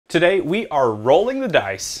Today we are rolling the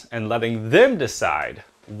dice and letting them decide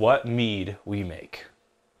what mead we make.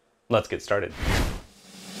 Let's get started.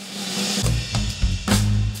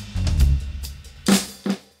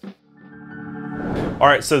 All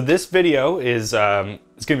right, so this video is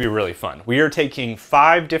it's gonna be really fun. We are taking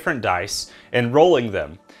 5 different dice and rolling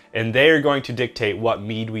them, and they are going to dictate what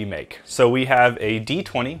mead we make. So we have a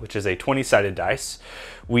D20, which is a 20-sided dice.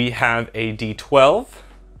 We have a D12,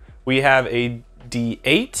 we have a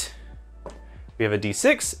D8, we have a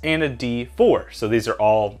D6 and a D4. So these are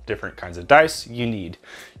all different kinds of dice you need.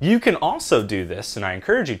 You can also do this, and I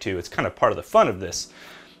encourage you to, it's kind of part of the fun of this.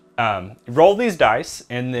 Roll these dice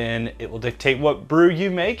and then it will dictate what brew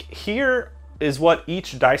you make. Here is what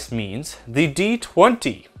each dice means. The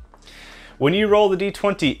D20. When you roll the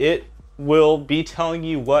D20, it will be telling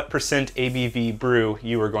you what percent ABV brew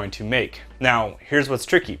you are going to make. Now, here's what's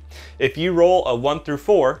tricky. If you roll a 1 through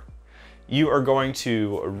 4, you are going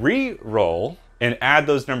to re-roll and add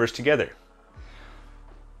those numbers together.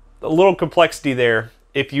 A little complexity there.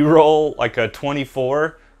 If you roll like a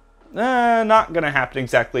 24, not gonna happen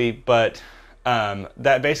exactly, but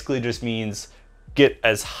that basically just means get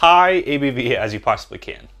as high ABV as you possibly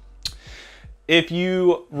can. If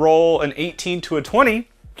you roll an 18 to a 20,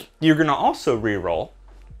 you're gonna also re-roll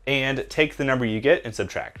and take the number you get and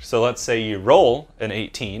subtract. So let's say you roll an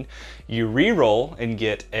 18, you re-roll and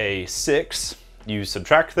get a 6, you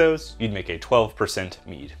subtract those, you'd make a 12%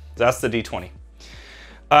 mead. That's the D20.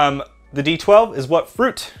 The D12 is what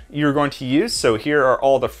fruit you're going to use. So here are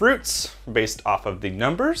all the fruits based off of the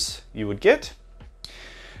numbers you would get.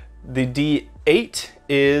 The D8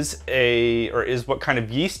 is what kind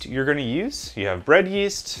of yeast you're going to use. You have bread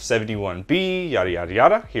yeast, 71B, yada, yada,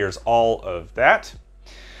 yada. Here's all of that.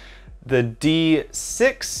 The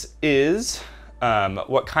D6 is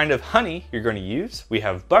what kind of honey you're going to use. We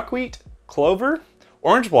have buckwheat, clover,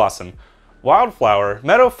 orange blossom, wildflower,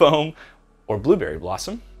 meadow foam, or blueberry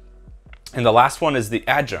blossom. And the last one is the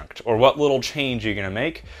adjunct, or what little change you're gonna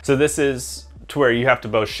make. So this is to where you have to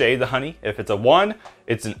bochet the honey. If it's a 1,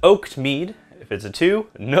 it's an oaked mead. If it's a 2,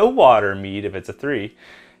 no water mead. If it's a 3,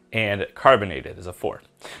 and carbonated is a 4.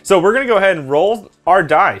 So we're gonna go ahead and roll our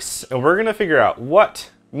dice, and we're gonna figure out what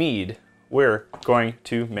mead we're going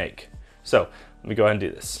to make. So let me go ahead and do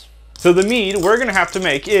this. So the mead we're gonna have to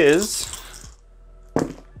make is,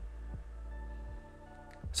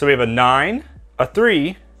 so we have a 9, a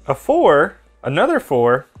 3, a 4, another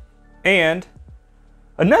 4, and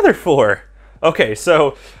another 4. Okay,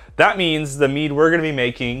 so that means the mead we're gonna be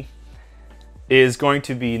making is going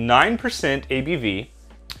to be 9% ABV.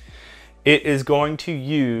 It is going to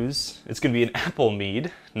use, it's gonna be an apple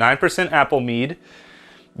mead, 9% apple mead,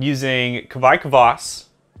 using Kveik Voss.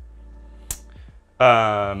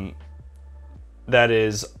 That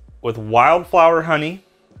is with wildflower honey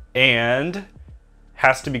and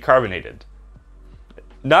has to be carbonated.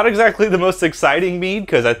 Not exactly the most exciting mead,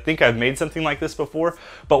 because I think I've made something like this before,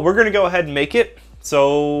 but we're gonna go ahead and make it.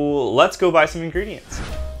 So let's go buy some ingredients.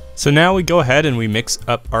 So now we go ahead and we mix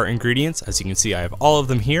up our ingredients. As you can see, I have all of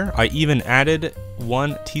them here. I even added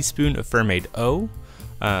 1 teaspoon of Fermented O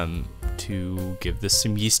to give this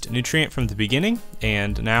some yeast nutrient from the beginning.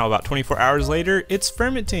 And now about 24 hours later, it's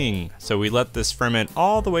fermenting. So we let this ferment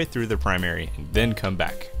all the way through the primary and then come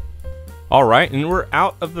back. All right, and we're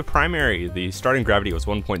out of the primary. The starting gravity was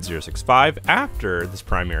 1.065. After this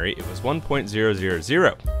primary, it was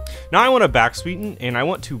 1.000. Now I want to back sweeten, and I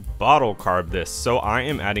want to bottle carb this. So I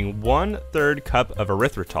am adding 1/3 cup of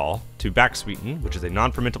erythritol to back sweeten, which is a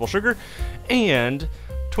non-fermentable sugar, and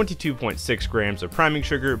 22.6 grams of priming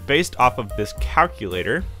sugar based off of this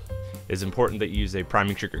calculator. It's important that you use a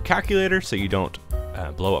priming sugar calculator so you don't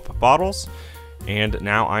blow up bottles. And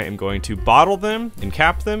now I am going to bottle them and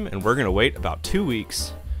cap them, and we're gonna wait about 2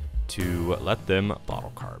 weeks to let them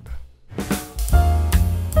bottle carb.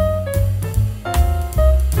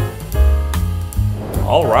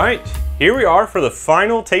 All right, here we are for the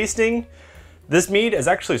final tasting. This mead has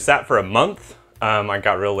actually sat for a month. I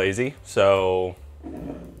got real lazy, so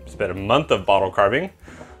it's been a month of bottle carbing.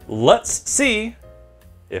 Let's see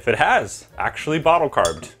if it has actually bottle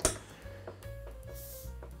carbed.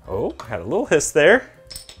 Oh, had a little hiss there.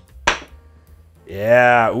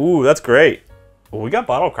 Yeah, ooh, that's great. Well, we got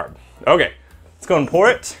bottle carb. Okay, let's go and pour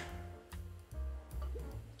it.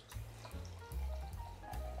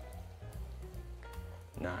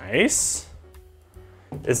 Nice.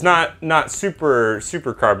 It's not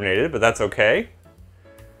super carbonated, but that's okay.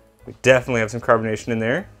 We definitely have some carbonation in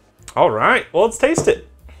there. All right, well, let's taste it.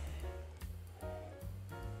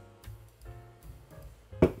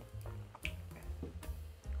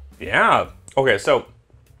 Yeah, okay, so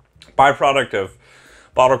byproduct of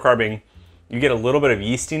bottle carbing, you get a little bit of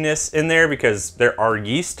yeastiness in there because there are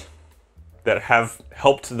yeast that have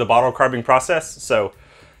helped the bottle carbing process. So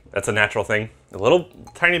that's a natural thing. A little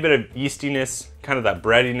tiny bit of yeastiness, kind of that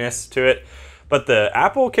breadiness to it. But the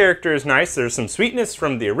apple character is nice. There's some sweetness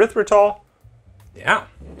from the erythritol. Yeah,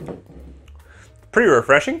 pretty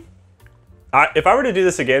refreshing. If I were to do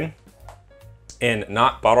this again and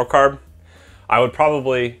not bottle carb, I would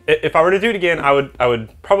probably, if I were to do it again, I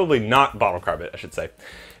would probably not bottle carb it, I should say,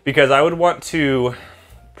 because I would want to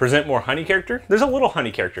present more honey character. There's a little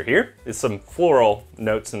honey character here. There's some floral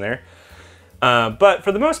notes in there. But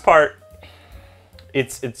for the most part,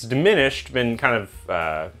 it's diminished, been kind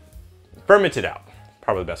of fermented out.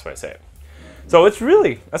 Probably the best way to say it. So it's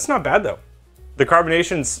really, that's not bad though. The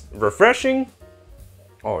carbonation's refreshing.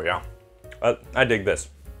 Oh yeah, I dig this.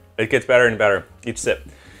 It gets better and better each sip.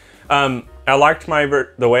 I liked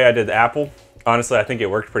the way I did the apple. Honestly, I think it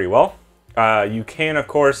worked pretty well. You can, of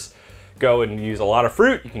course, go and use a lot of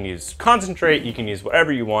fruit. You can use concentrate. You can use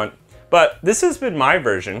whatever you want. But this has been my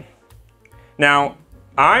version. Now,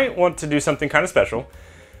 I want to do something kind of special.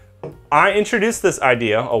 I introduced this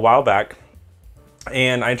idea a while back,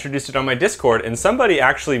 and I introduced it on my Discord, and somebody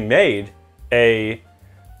actually made a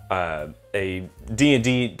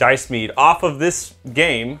D&D dice mead off of this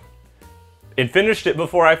game and finished it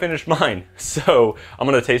before I finished mine. So I'm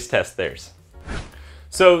gonna taste test theirs.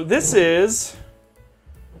 So this is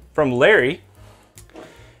from Larry,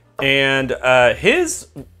 and his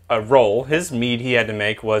his mead he had to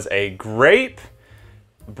make was a grape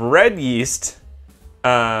bread yeast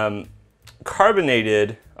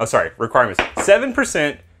carbonated, requirements,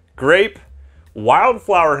 7% grape,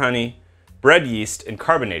 wildflower honey, bread yeast, and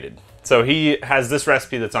carbonated. So he has this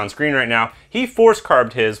recipe that's on screen right now. He force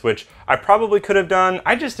carbed his, which I probably could have done.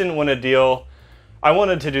 I just didn't want to deal. I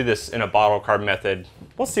wanted to do this in a bottle carb method.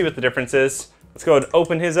 We'll see what the difference is. Let's go ahead and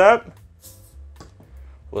open his up.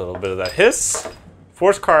 A little bit of that hiss.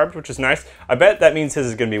 Force carbed, which is nice. I bet that means his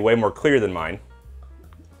is going to be way more clear than mine.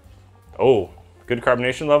 Oh, good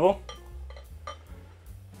carbonation level.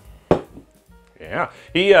 Yeah,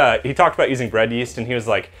 he talked about using bread yeast, and he was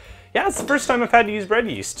like, yeah, it's the first time I've had to use bread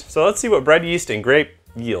yeast. So let's see what bread yeast and grape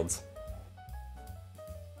yields.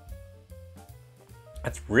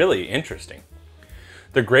 That's really interesting.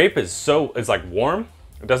 The grape is like warm.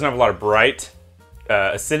 It doesn't have a lot of bright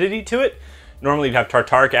acidity to it. Normally you'd have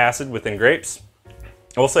tartaric acid within grapes.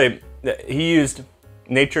 I will say that he used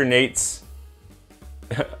Nature Nate's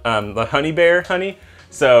the honey bear honey.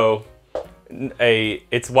 So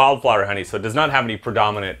it's wildflower honey, so it does not have any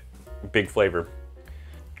predominant big flavor.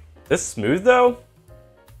 This smooth though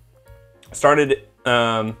started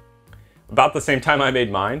about the same time I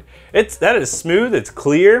made mine. That is smooth. It's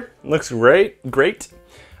clear. Looks great.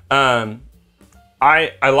 I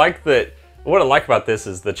like that. What I like about this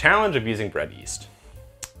is the challenge of using bread yeast.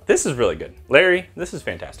 This is really good, Larry. This is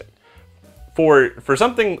fantastic. For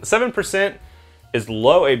something 7% is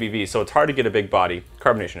low ABV, so it's hard to get a big body.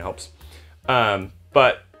 Carbonation helps,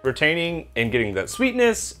 but retaining and getting that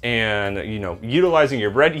sweetness and, you know, utilizing your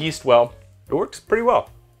bread yeast well, it works pretty well.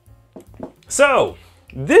 So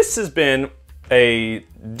this has been a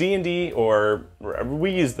D&D, or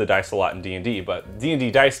we use the dice a lot in D&D, but D&D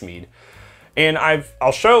dice mead. And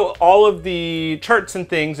I'll show all of the charts and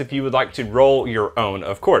things if you would like to roll your own,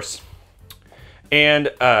 of course. And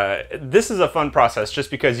this is a fun process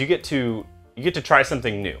just because you get to try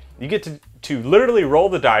something new. You get to literally roll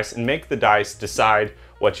the dice and make the dice decide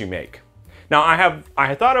what you make. Now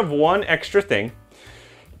I thought of one extra thing.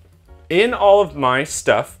 In all of my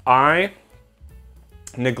stuff, I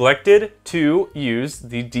neglected to use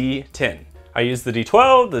the D10. I used the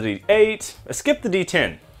D12, the D8, I skipped the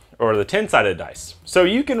D10, or the 10-sided dice. So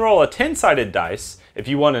you can roll a 10-sided dice if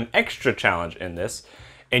you want an extra challenge in this,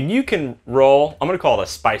 and you can roll, I'm gonna call it a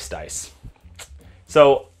spice dice.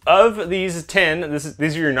 So of these 10,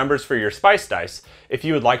 these are your numbers for your spice dice, if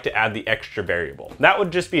you would like to add the extra variable. That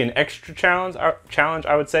would just be an extra challenge,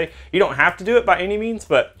 I would say. You don't have to do it by any means,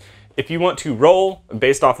 but if you want to roll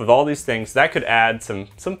based off of all these things, that could add some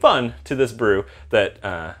fun to this brew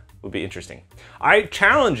that would be interesting. I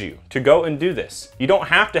challenge you to go and do this. You don't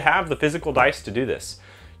have to have the physical dice to do this.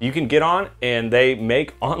 You can get on and they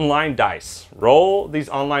make online dice. Roll these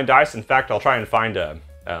online dice. In fact, I'll try and find a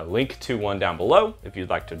link to one down below if you'd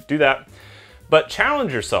like to do that. But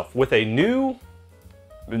challenge yourself with a new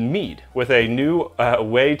mead, with a new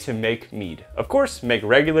way to make mead. Of course, make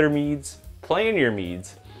regular meads, plan your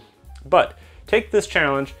meads, but take this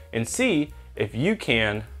challenge and see if you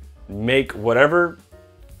can make whatever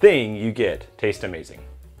thing you get taste amazing.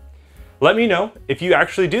 Let me know if you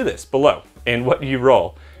actually do this below and what you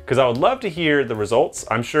roll. because I would love to hear the results.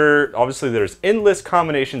 I'm sure, obviously, there's endless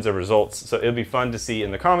combinations of results, so it'll be fun to see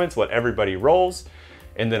in the comments what everybody rolls.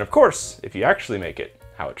 And then, of course, if you actually make it,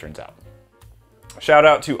 how it turns out. Shout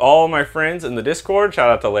out to all my friends in the Discord. Shout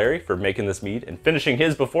out to Larry for making this mead and finishing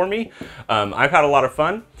his before me. I've had a lot of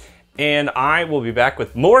fun, and I will be back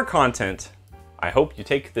with more content. I hope you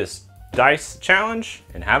take this dice challenge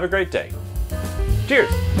and have a great day.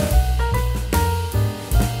 Cheers.